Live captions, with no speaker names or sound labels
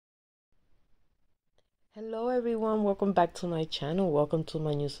Hello everyone, welcome back to my channel. Welcome to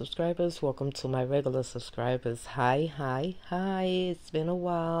my new subscribers. Welcome to my regular subscribers. Hi. It's been a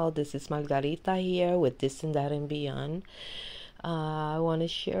while. This is Margarita here with This and That and Beyond. I want to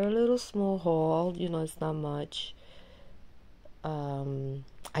share a little small haul. It's not much.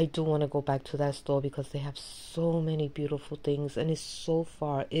 I do want to go back to that store because they have so many beautiful things and it's so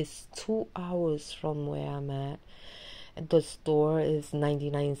far. It's 2 hours from where I'm at. The store is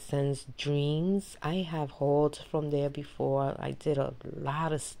 99 cents Dreams. I have hauled from there before. I did a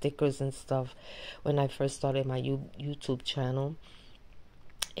lot of stickers and stuff when I first started my YouTube channel.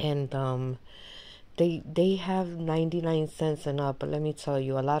 And they have 99 cents and up, but let me tell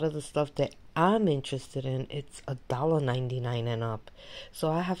you, a lot of the stuff that I'm interested in, it's $1.99 and up.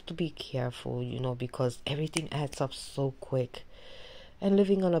 So I have to be careful, because everything adds up so quick. And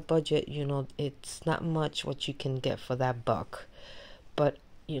living on a budget, it's not much what you can get for that buck. But,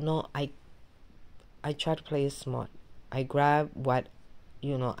 I try to play it smart. I grab what,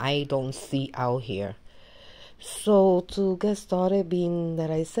 I don't see out here. So to get started, being that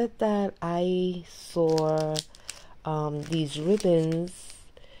I said that, I saw these ribbons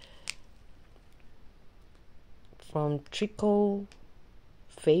from Trico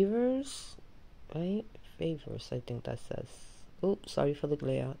Favors, right? Favors, I think that says. Oops, sorry for the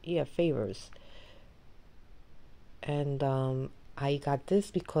glare. Yeah, Favors. And I got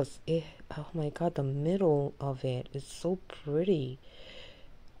this because oh my god, the middle of it is so pretty.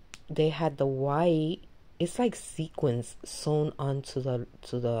 They had the white, it's like sequins sewn onto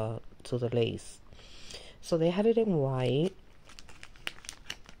the lace. So they had it in white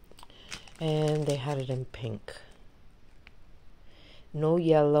and they had it in pink. No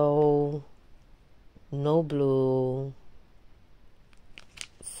yellow, no blue.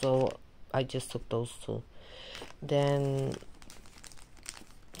 So I just took those two. Then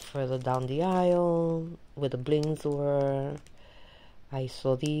further down the aisle where the blings were, I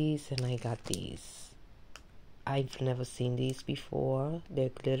saw these and I got these. I've never seen these before. They're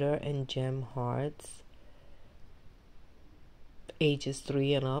glitter and gem hearts. Ages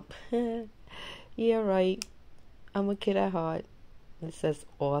 3 and up. Yeah, right. I'm a kid at heart. It says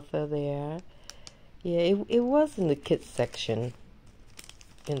author there. Yeah, it was in the kids section,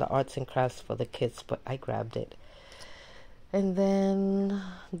 in the arts and crafts for the kids, but I grabbed it. And then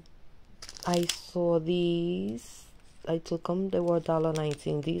I saw these. I took them. They were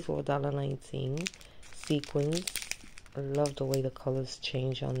 $1.19. These were $1.19. Sequins. I love the way the colors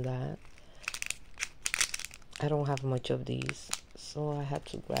change on that. I don't have much of these, so I had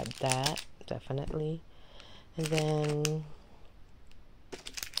to grab that, definitely. And then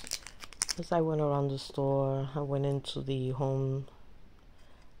as I went around the store, I went into the home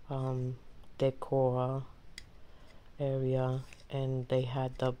decor area, and they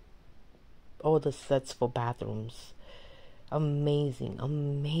had all the sets for bathrooms.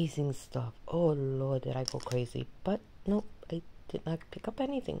 Amazing stuff. Oh Lord, did I go crazy? But nope, I did not pick up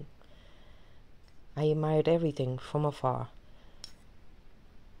anything. I admired everything from afar.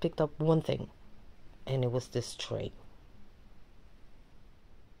 Picked up one thing, and it was this tray.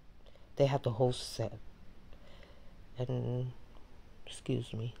 They had the whole set. And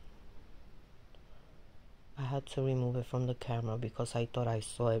excuse me, I had to remove it from the camera because I thought I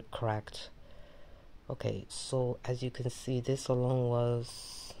saw it cracked. Okay, so as you can see, this alone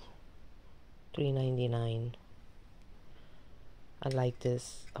was $3.99. I like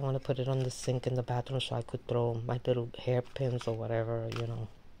this. I want to put it on the sink in the bathroom so I could throw my little hairpins or whatever,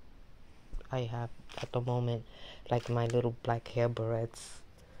 I have at the moment, like my little black hair barrettes,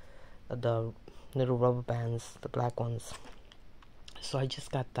 the little rubber bands, the black ones. So I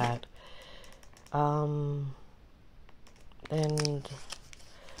just got that. And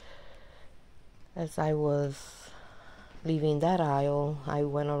as I was leaving that aisle, I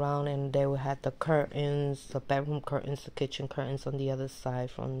went around and they had the curtains, the bedroom curtains, the kitchen curtains on the other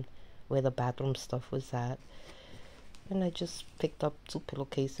side from where the bathroom stuff was at. And I just picked up 2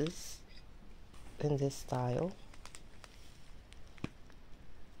 pillowcases in this style.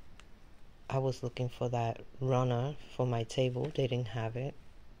 I was looking for that runner for my table. They didn't have it.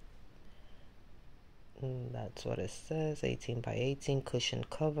 And that's what it says. 18 by 18 cushion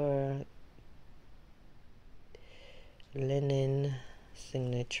cover. Linen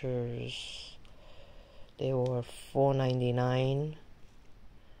signatures. They were $4.99.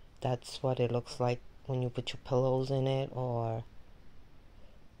 That's what it looks like when you put your pillows in it or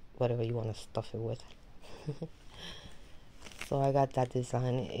whatever you want to stuff it with. So I got that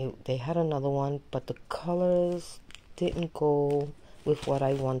design. They had another one, but the colors didn't go with what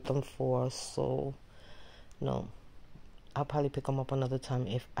I want them for, so no. I'll probably pick them up another time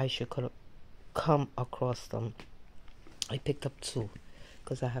if I should come across them. I picked up 2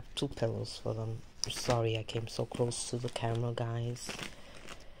 because I have 2 pillows for them. Sorry I came so close to the camera, guys.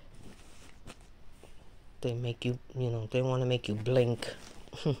 They make you, they want to make you blink.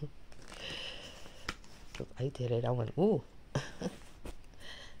 I did it. I went, ooh.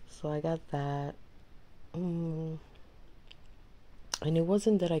 So I got that. And it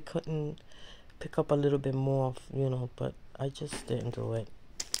wasn't that I couldn't pick up a little bit more, but I just didn't do it.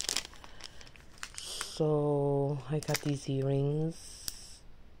 So I got these earrings.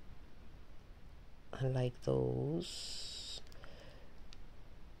 I like those.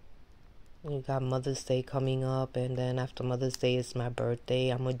 We got Mother's Day coming up, and then after Mother's Day is my birthday.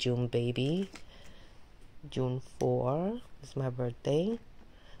 I'm a June baby. June 4 is my birthday.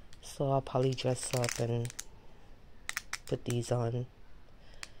 So I'll probably dress up and put these on.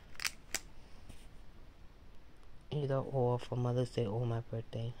 Either or for Mother's Day or my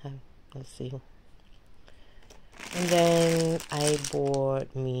birthday. Let's see. And then I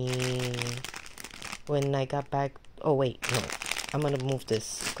bought me, when I got back, oh wait, no. I'm going to move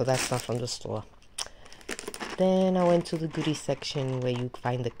this because that's not from the store. Then I went to the goodie section where you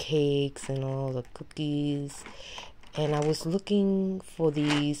find the cakes and all the cookies. And I was looking for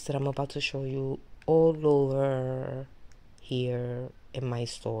these that I'm about to show you all over here in my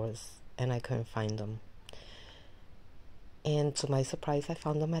stores. And I couldn't find them. And to my surprise, I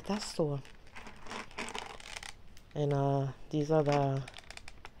found them at that store. And these are the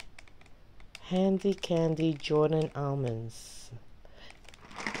Handy Candy Jordan Almonds.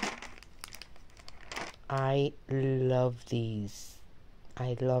 I love these.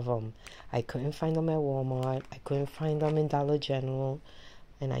 I love them. I couldn't find them at Walmart. I couldn't find them in Dollar General.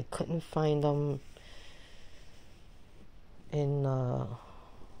 And I couldn't find them in,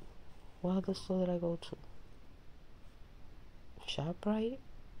 what other store did I go to? ShopRite?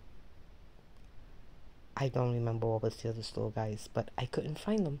 I don't remember what was the other store, guys, but I couldn't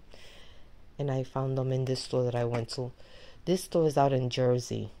find them. And I found them in this store that I went to. This store is out in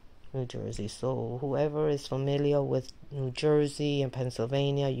Jersey, New Jersey. So whoever is familiar with New Jersey and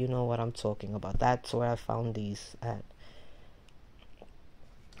Pennsylvania, you know what I'm talking about. That's where I found these at.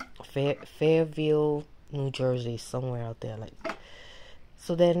 Fairville, New Jersey, somewhere out there.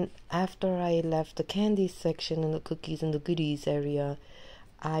 So then after I left the candy section and the cookies and the goodies area,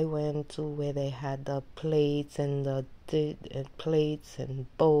 I went to where they had the plates and the plates and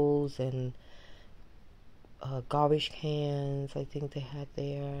bowls and garbage cans. I think they had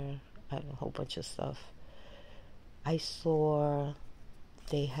there. I don't know, a whole bunch of stuff. I saw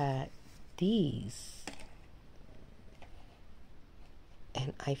they had these.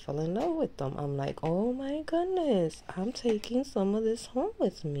 And I fell in love with them. I'm like, oh my goodness, I'm taking some of this home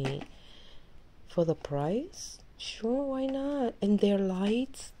with me. For the price? Sure, why not? And they're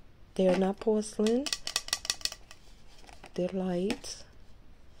light. They're not porcelain. They're light.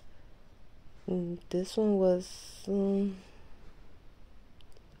 This one was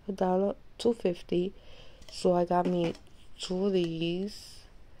 $2.50. So I got me 2 of these.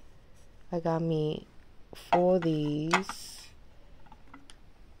 I got me 4 of these.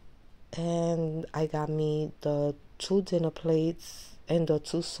 And I got me the 2 dinner plates and the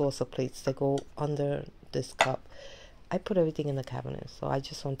 2 saucer plates that go under this cup. I put everything in the cabinet, so I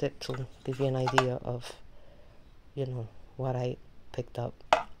just wanted to give you an idea of, what I picked up.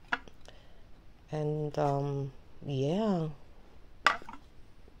 And yeah,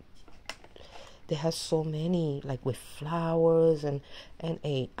 they have so many, like with flowers and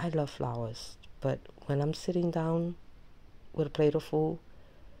I love flowers, but when I'm sitting down with a plate of food,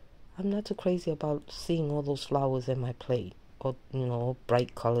 I'm not too crazy about seeing all those flowers in my plate, or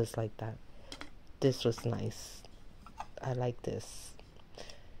bright colors like that. This was nice. I like this.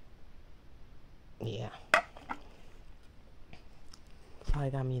 Yeah. So I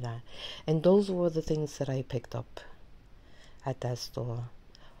got me that. And those were the things that I picked up at that store.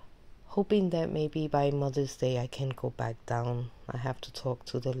 Hoping that maybe by Mother's Day I can go back down. I have to talk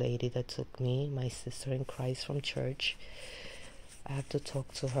to the lady that took me, my sister in Christ from church. I have to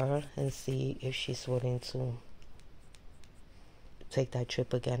talk to her and see if she's willing to take that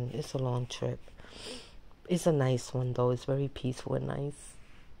trip again. It's a long trip. It's a nice one though. It's very peaceful and nice.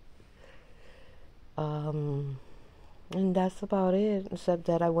 And that's about it. Except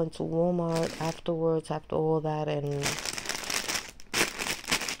that I went to Walmart afterwards, after all that, and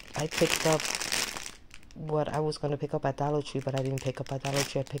I picked up what I was going to pick up at Dollar Tree, but I didn't pick up at Dollar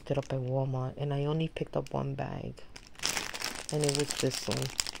Tree. I picked it up at Walmart, and I only picked up 1 bag. And it was this one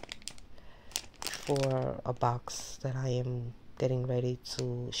for a box that I am getting ready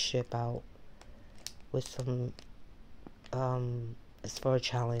to ship out with some, it's for a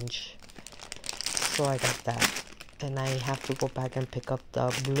challenge. So I got that. And I have to go back and pick up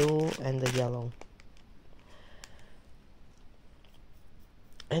the blue and the yellow.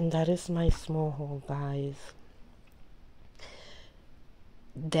 And that is my small haul, guys,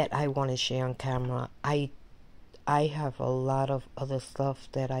 that I want to share on camera. I have a lot of other stuff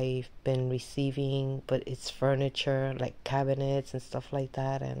that I've been receiving, but it's furniture, like cabinets and stuff like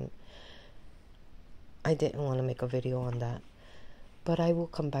that, and I didn't want to make a video on that. But I will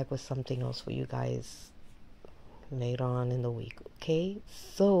come back with something else for you guys later on in the week, okay?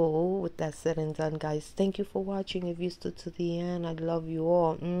 So with that said and done, guys, thank you for watching. If you stood to the end, I love you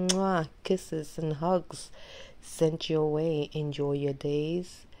all. Mwah! Kisses and hugs sent your way. Enjoy your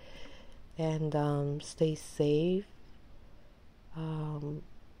days, and stay safe, and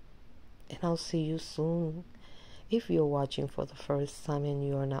I'll see you soon. If you're watching for the first time and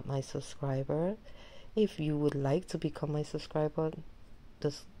you are not my subscriber, if you would like to become my subscriber,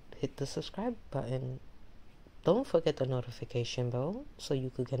 just hit the subscribe button. Don't forget the notification bell so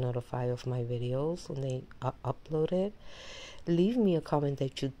you could get notified of my videos when they are uploaded. Leave me a comment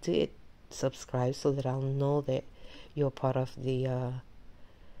that you did subscribe so that I'll know that you're part of the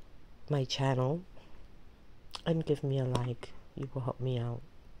my channel, and give me a like. You will help me out,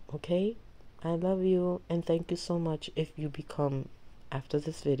 okay? I love you, and thank you so much if you become, after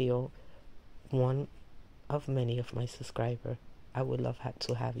this video, one of many of my subscribers. I would love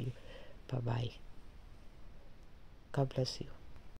to have you. Bye bye. God bless you.